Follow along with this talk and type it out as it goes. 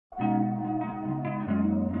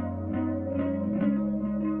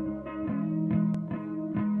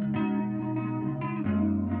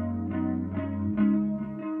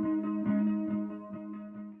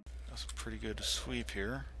go to sweep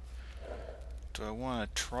here. Do I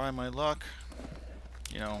want to try my luck?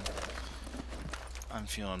 You know, I'm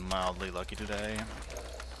feeling mildly lucky today.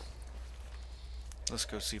 Let's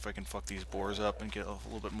go see if I can fuck these boars up and get a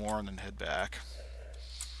little bit more and then head back.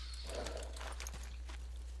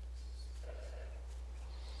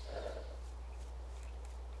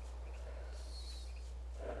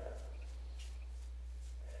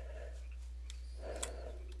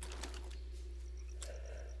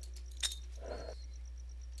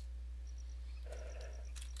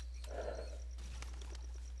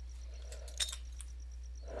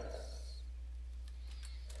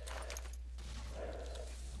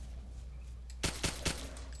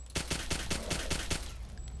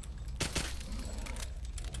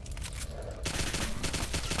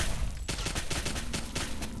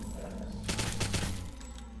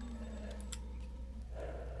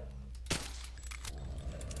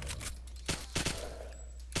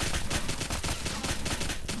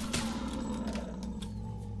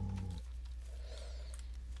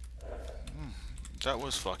 That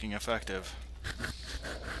was fucking effective.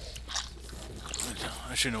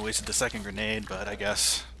 I shouldn't have wasted the second grenade, but I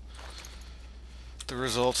guess the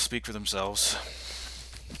results speak for themselves.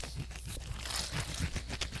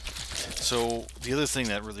 So, the other thing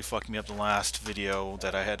that really fucked me up the last video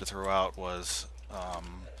that I had to throw out was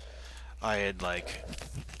I had, like,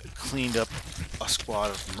 cleaned up a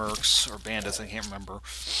squad of mercs or bandits, I can't remember,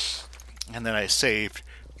 and then I saved.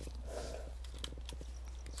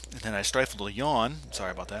 And then I stifled a yawn,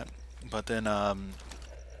 sorry about that, but then,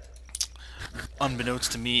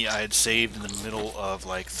 unbeknownst to me, I had saved in the middle of,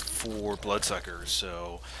 like, 4 bloodsuckers,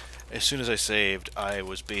 so as soon as I saved, I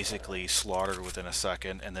was basically slaughtered within a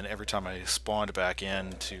second, and then every time I spawned back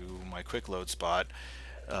into my quick load spot,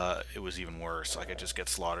 it was even worse. I could just get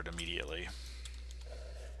slaughtered immediately.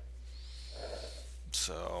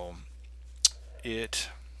 So, it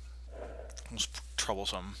was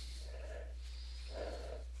troublesome.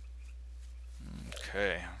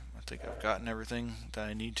 Okay, I think I've gotten everything that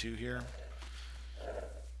I need to here.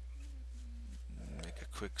 Make a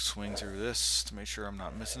quick swing through this to make sure I'm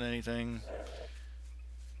not missing anything.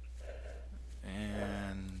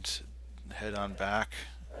 And head on back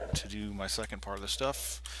to do my second part of the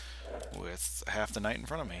stuff with half the night in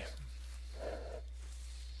front of me.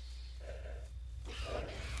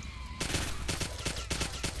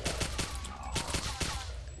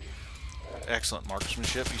 Excellent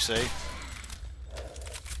marksmanship, you say?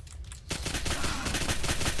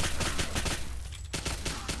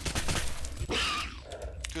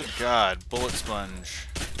 Good God, bullet sponge.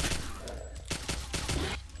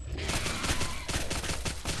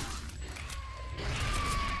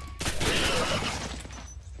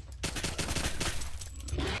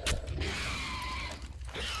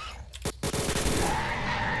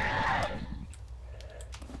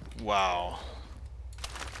 Wow.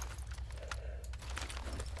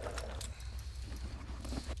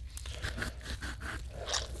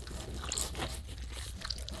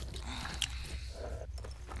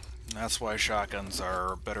 That's why shotguns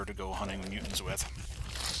are better to go hunting mutants with.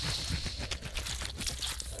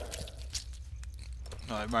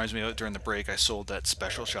 It reminds me of during the break I sold that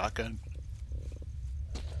special shotgun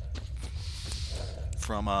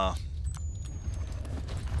from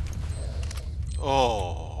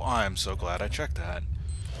oh, I'm so glad I checked that.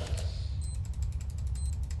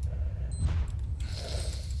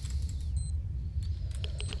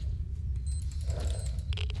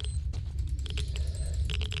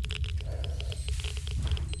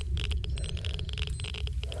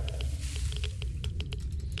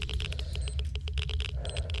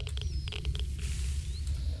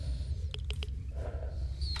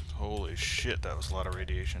 Holy shit, that was a lot of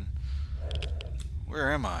radiation.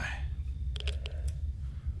 Where am I?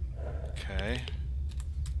 Okay.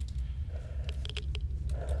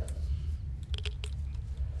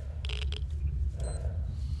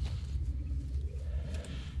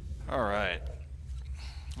 Alright.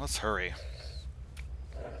 Let's hurry.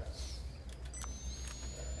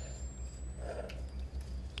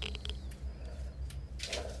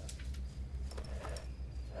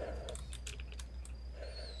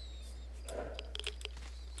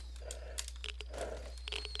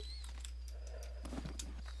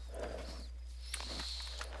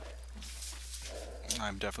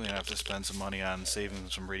 I'm definitely gonna have to spend some money on saving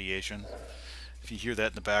some radiation. If you hear that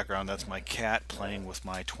in the background, that's my cat playing with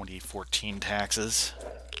my 2014 taxes.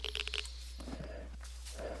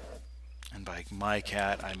 And by my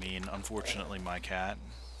cat, I mean, unfortunately, my cat.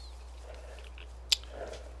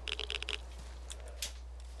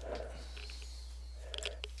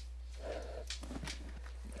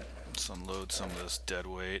 Let's unload some of this dead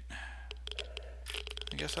weight.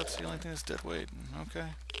 guess that's the only thing that's dead weight. Okay.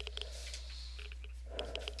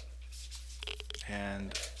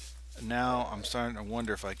 And now I'm starting to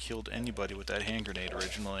wonder if I killed anybody with that hand grenade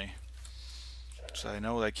originally. So I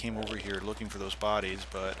know I came over here looking for those bodies,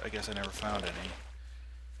 but I guess I never found any.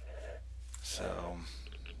 So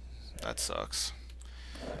that sucks.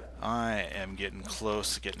 I am getting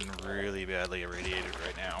close to getting really badly irradiated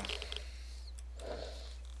right now.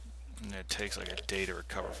 And it takes like a day to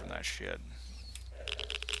recover from that shit.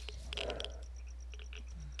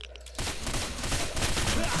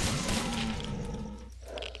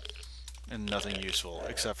 And nothing useful,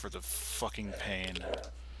 except for the fucking pain.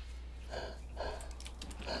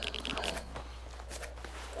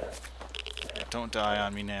 Don't die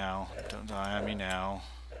on me now. Don't die on me now.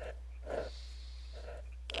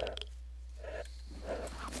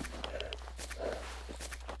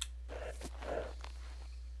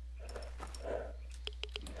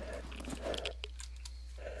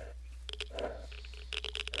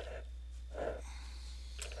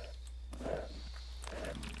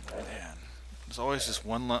 There's always just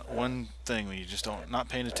one thing when you just not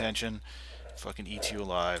paying attention, fucking eats you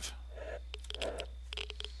alive.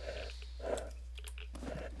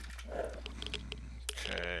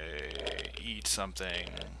 Okay, eat something.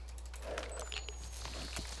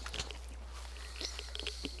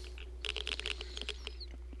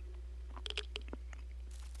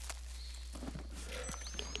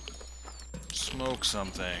 Smoke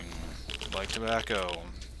something, like tobacco.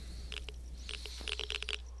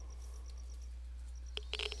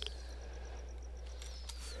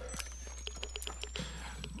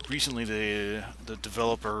 Recently, the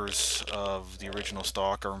developers of the original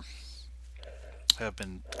Stalker have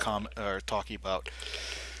been talking about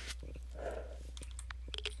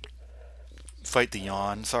Fight the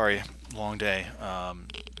Yawn. Sorry, long day.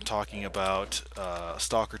 Talking about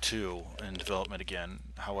Stalker 2 in development again.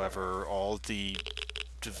 However, all the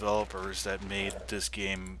developers that made this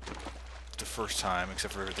game the first time,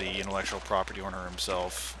 except for the intellectual property owner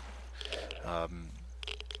himself,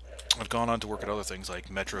 I've gone on to work at other things like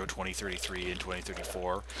Metro 2033 and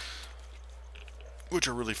 2034, which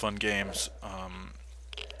are really fun games.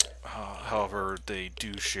 However, they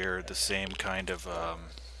do share the same kind of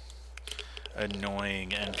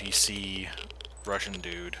annoying NPC Russian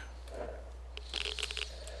dude.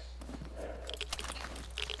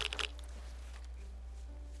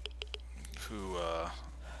 Who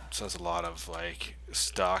says a lot of like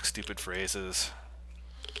stock stupid phrases.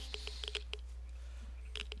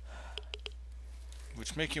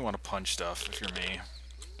 Which make you want to punch stuff if you're me.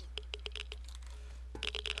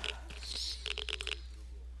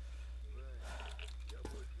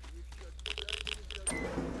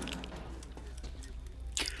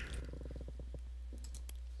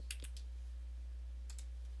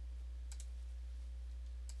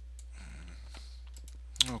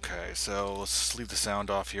 Okay, so let's leave the sound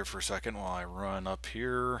off here for a second while I run up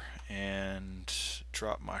here and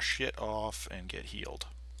drop my shit off and get healed.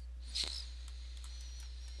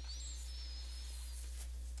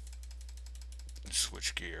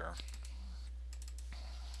 Switch gear.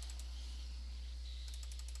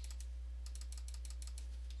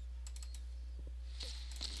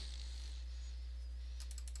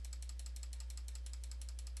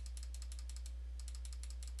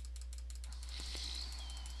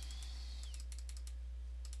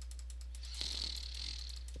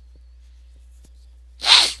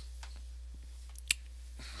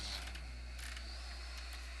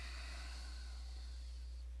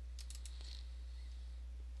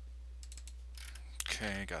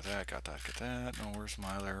 Okay, got that, got that, got that. No, where's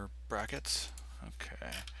my other brackets? Okay.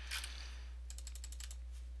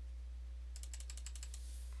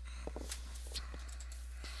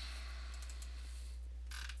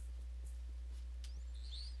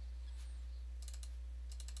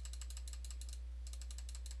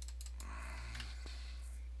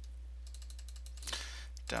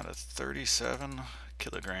 Down to 37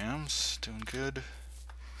 kilograms, doing good.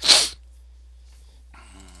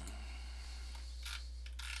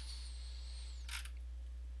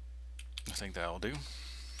 I think that'll do.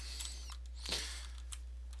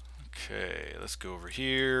 Okay, let's go over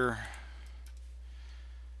here.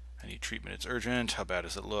 I need treatment, it's urgent. How bad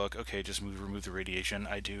does it look? Okay, just remove the radiation.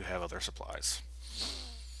 I do have other supplies.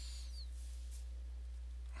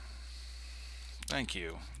 Thank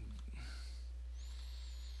you.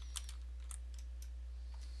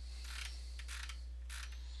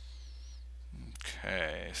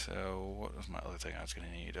 Okay, so what was my other thing I was going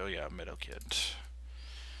to need? Oh yeah, meadow kit.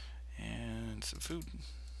 And some food.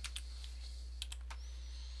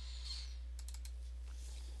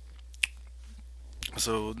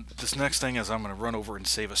 So this next thing is I'm going to run over and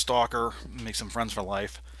save a stalker, make some friends for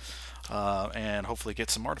life, and hopefully get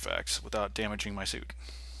some artifacts without damaging my suit.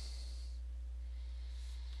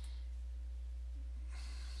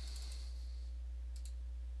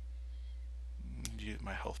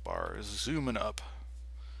 My health bar is zooming up.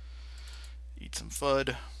 Eat some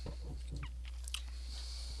FUD.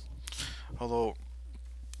 Although,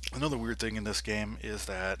 another weird thing in this game is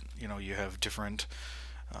that, you know, you have different,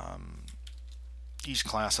 each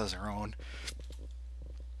class has their own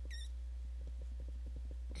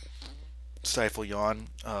stifle yawn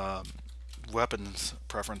weapons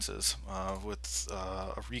preferences. With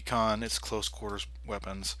a recon, it's close quarters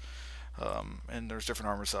weapons, and there's different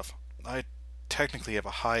armor stuff. I technically have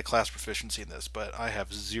a high class proficiency in this, but I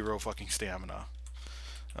have 0 fucking stamina.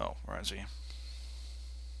 Oh, where is he?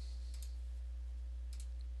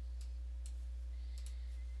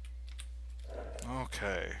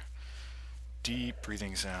 Okay. Deep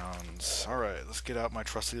breathing sounds. Alright, let's get out my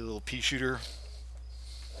trusty little pea shooter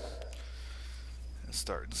and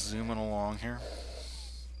start zooming along here.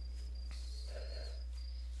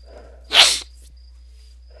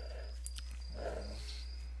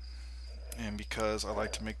 And because I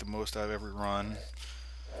like to make the most out of every run,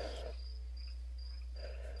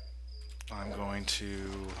 I'm going to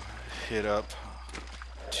hit up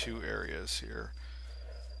 2 areas here.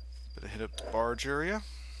 Gonna hit up the barge area.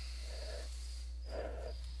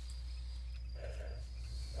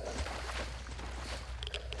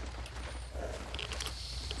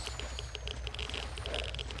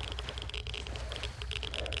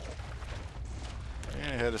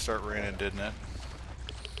 And it had to start raining, didn't it?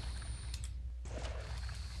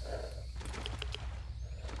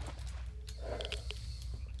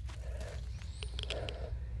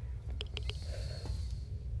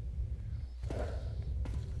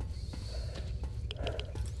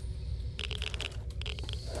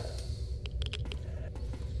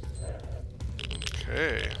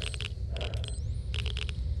 Okay.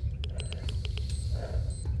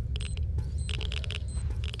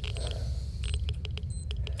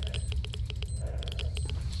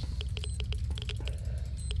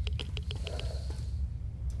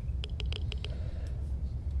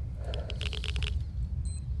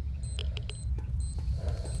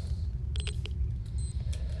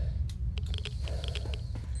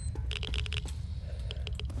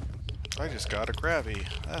 I just got a grabby.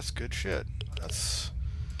 That's good shit. That's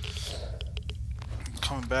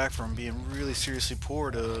coming back from being really seriously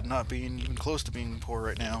poor to not being even close to being poor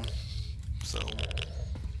right now. So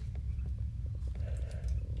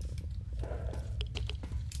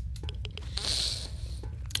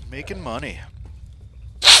making money.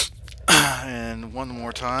 And one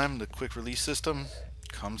more time, the quick release system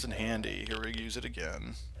comes in handy. Here we use it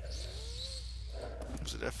again.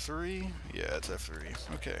 Is it F3? Yeah, it's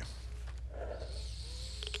F3. Okay.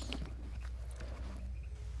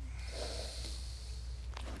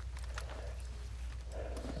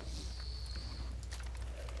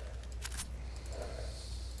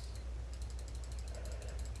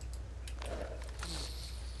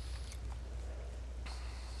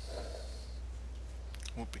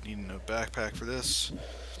 Won't be needing a backpack for this.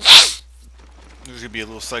 There's going to be a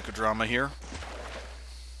little psychodrama here.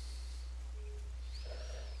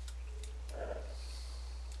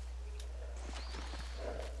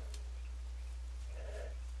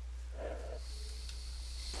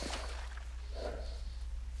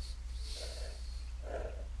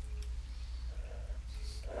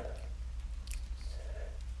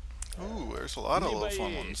 Ooh, there's a lot of little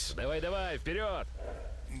fun ones. Давай, давай, вперед!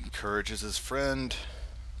 Encourages his friend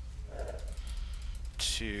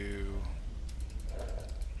to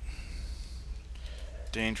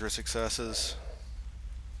dangerous excesses.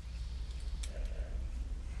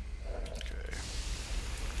 Okay.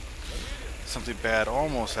 Something bad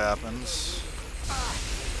almost happens.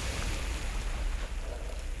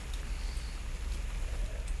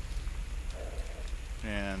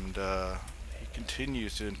 And he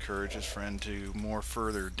continues to encourage his friend to more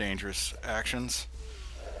further dangerous actions.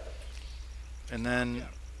 And then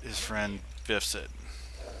his friend biffs it.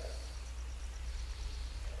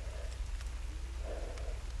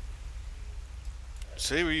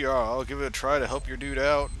 Say we are, I'll give it a try to help your dude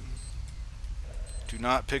out. Do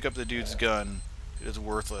not pick up the dude's gun. It is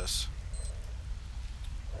worthless.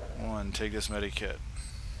 1, take this medikit.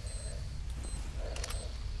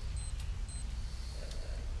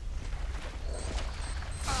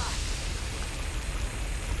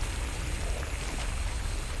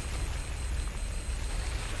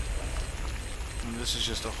 And this is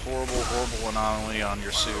just a horrible, horrible anomaly on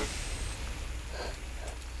your suit.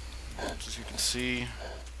 As you can see,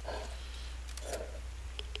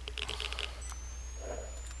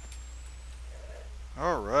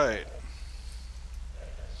 Alright.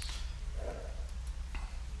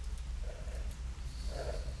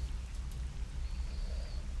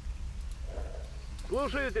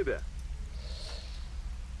 Слушаю тебя.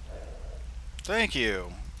 Thank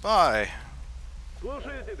you. Bye.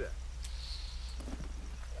 Слушаю тебя.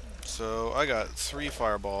 So I got 3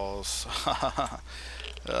 fireballs.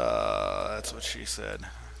 That's what she said.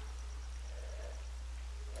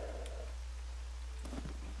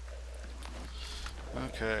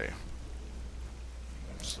 Okay.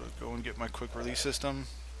 So go and get my quick release system.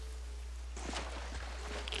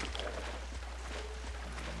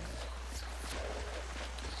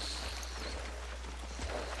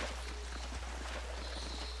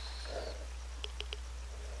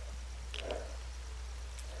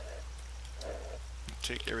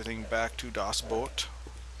 Take everything back to Das Boot.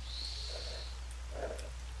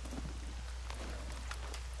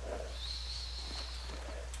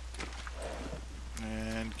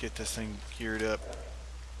 And get this thing geared up.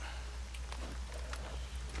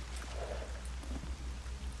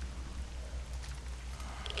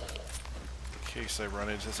 In case I run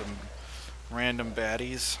into some random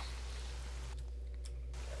baddies.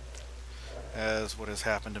 As what has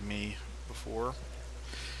happened to me before.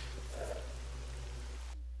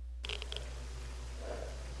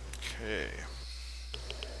 Okay.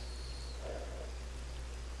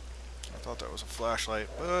 I thought that was a flashlight,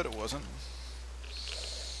 but it wasn't.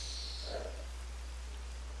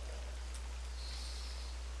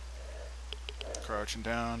 Crouching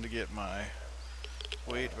down to get my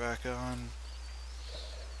weight back on.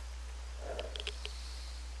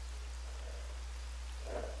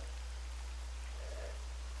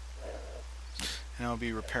 And I'll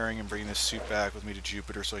be repairing and bringing this suit back with me to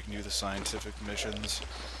Jupiter so I can do the scientific missions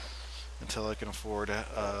until I can afford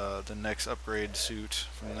the next upgrade suit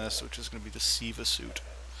from this, which is going to be the SEAV suit.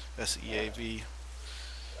 S-E-A-V.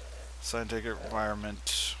 Scientific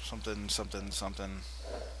environment, something, something, something.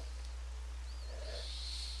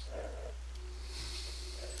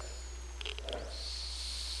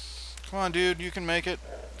 Come on, dude, you can make it.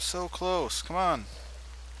 So close. Come on.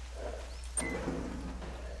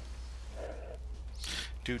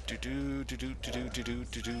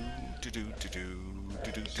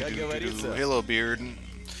 Hello, beard.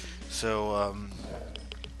 So,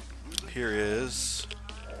 here is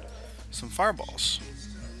some fireballs.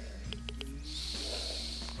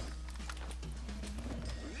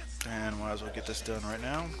 And might as well get this done right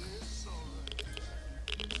now.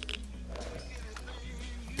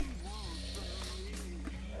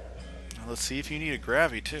 Let's see if you need a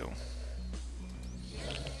gravy too.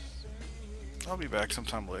 I'll be back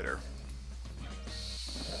sometime later.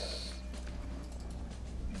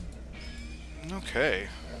 Okay.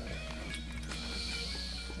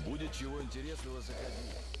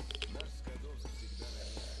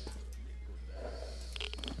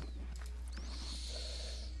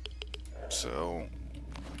 So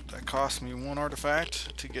that cost me 1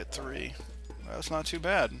 artifact to get 3. That's not too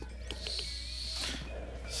bad.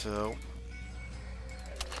 So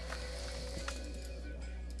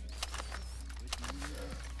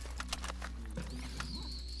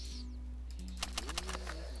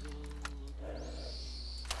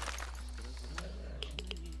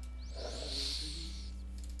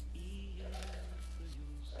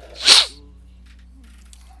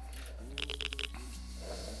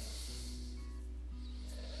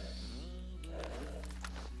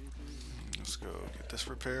let's go get this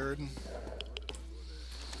repaired.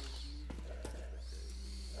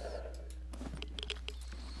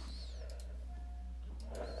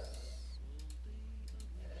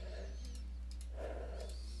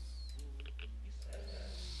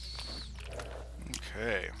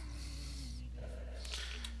 Okay.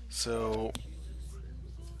 So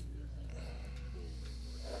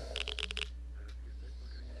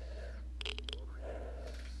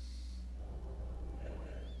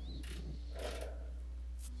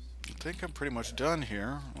I think I'm pretty much done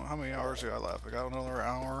here. Well, how many hours do I left? I got another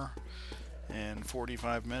hour and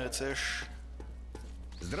 45 minutes-ish.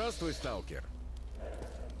 Здравствуй, сталкер.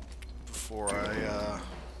 Before I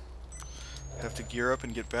have to gear up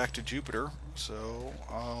and get back to Jupiter. So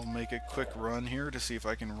I'll make a quick run here to see if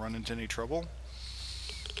I can run into any trouble.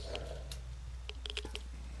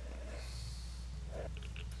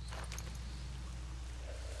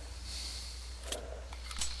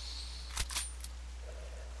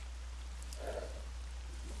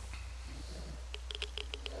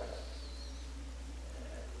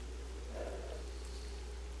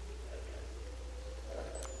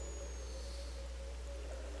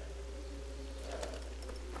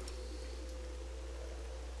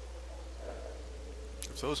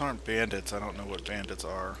 If those aren't bandits, I don't know what bandits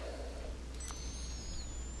are.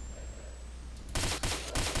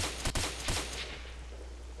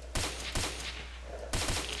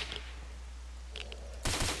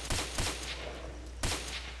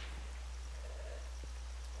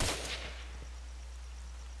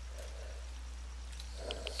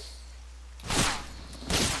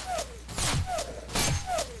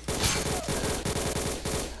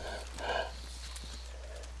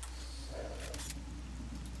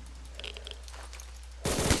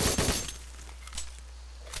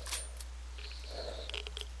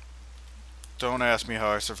 Don't ask me how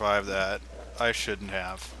I survived that. I shouldn't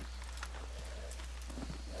have.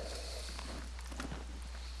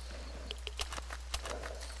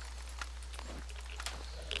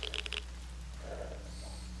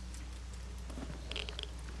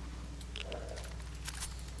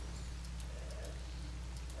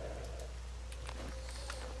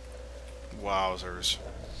 Wowzers.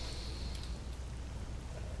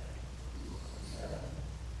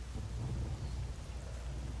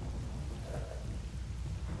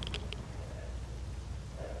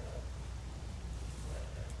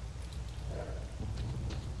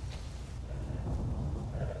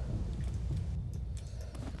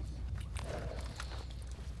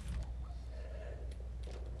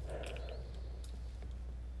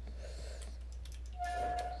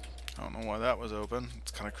 I don't know why that was open. It's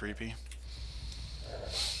kind of creepy.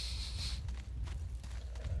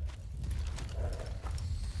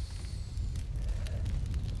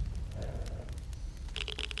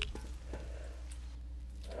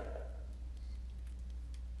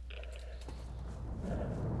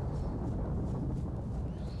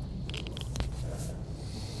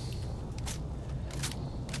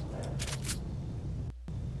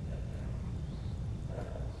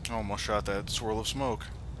 Almost shot that swirl of smoke.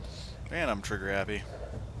 And I'm trigger happy.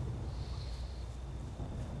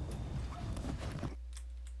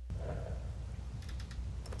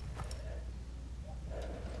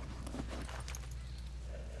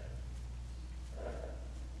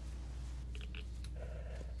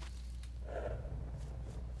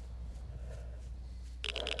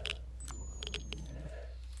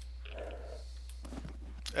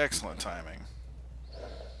 Excellent timing.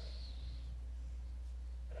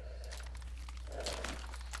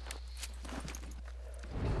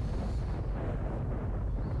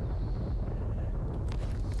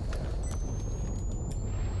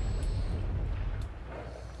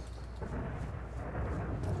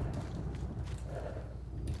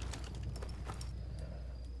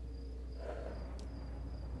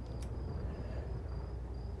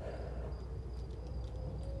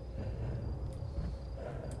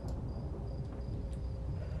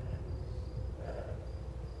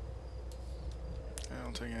 I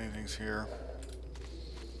don't think anything's here.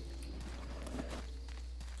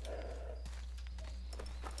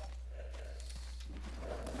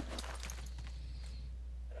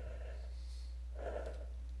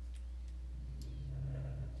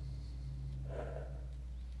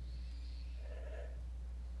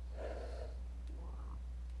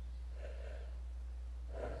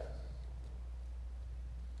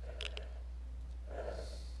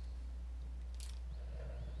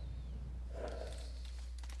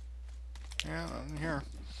 Yeah, nothing here.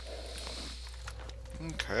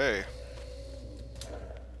 Okay.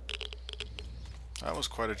 That was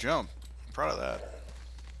quite a jump. I'm proud of that.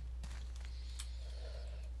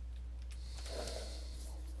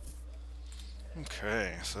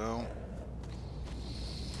 Okay, so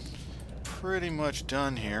pretty much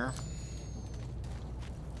done here.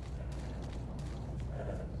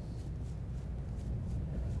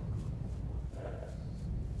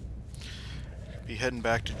 Be heading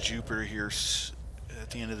back to Jupiter here at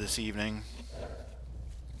the end of this evening.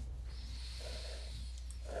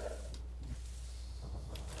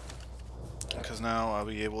 Because now I'll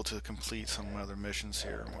be able to complete some other missions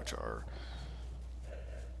here, which are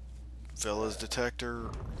Vela's detector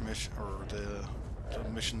mission, or the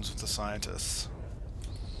missions with the scientists.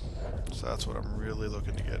 So that's what I'm really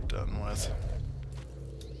looking to get done with.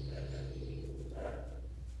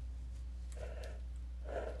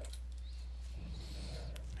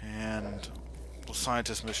 And the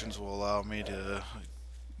scientist missions will allow me to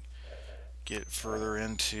get further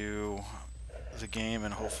into the game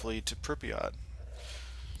and hopefully to Pripyat.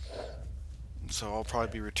 So I'll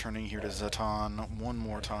probably be returning here to Zaton one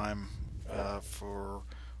more time for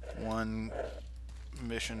one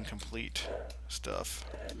mission complete stuff.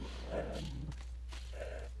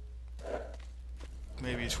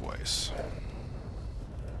 Maybe twice.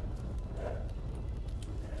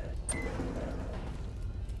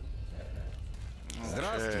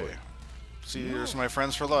 Okay. See, there's my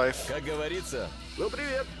friends for life. Как говорится. Ну,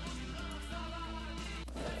 привет.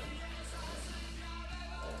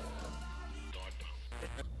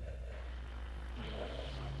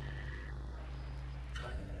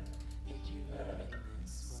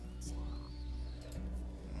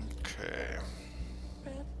 Okay.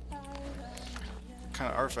 What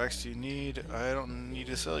kind of artifacts do you need? I don't need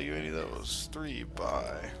to sell you any of those. 3,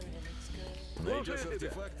 buy. Найдешь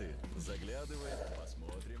артефакты, заглядывай,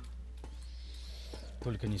 посмотрим.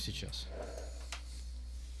 Только не сейчас.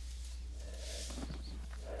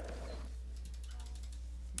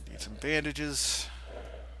 Need some bandages.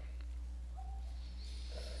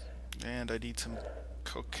 And I need some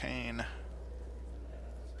cocaine.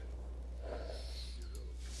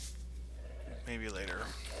 Maybe later.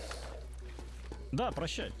 Да,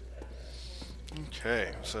 прощай.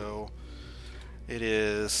 Okay, so it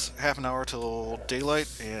is half an hour till daylight,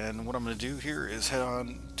 and what I'm going to do here is head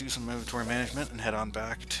on, do some inventory management, and head on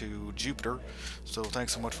back to Jupiter. So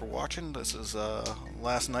thanks so much for watching. This is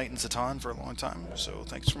last night in Zaton for a long time, so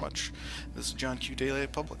thanks so much. This is John Q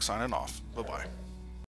Daylight Public signing off. Bye-bye.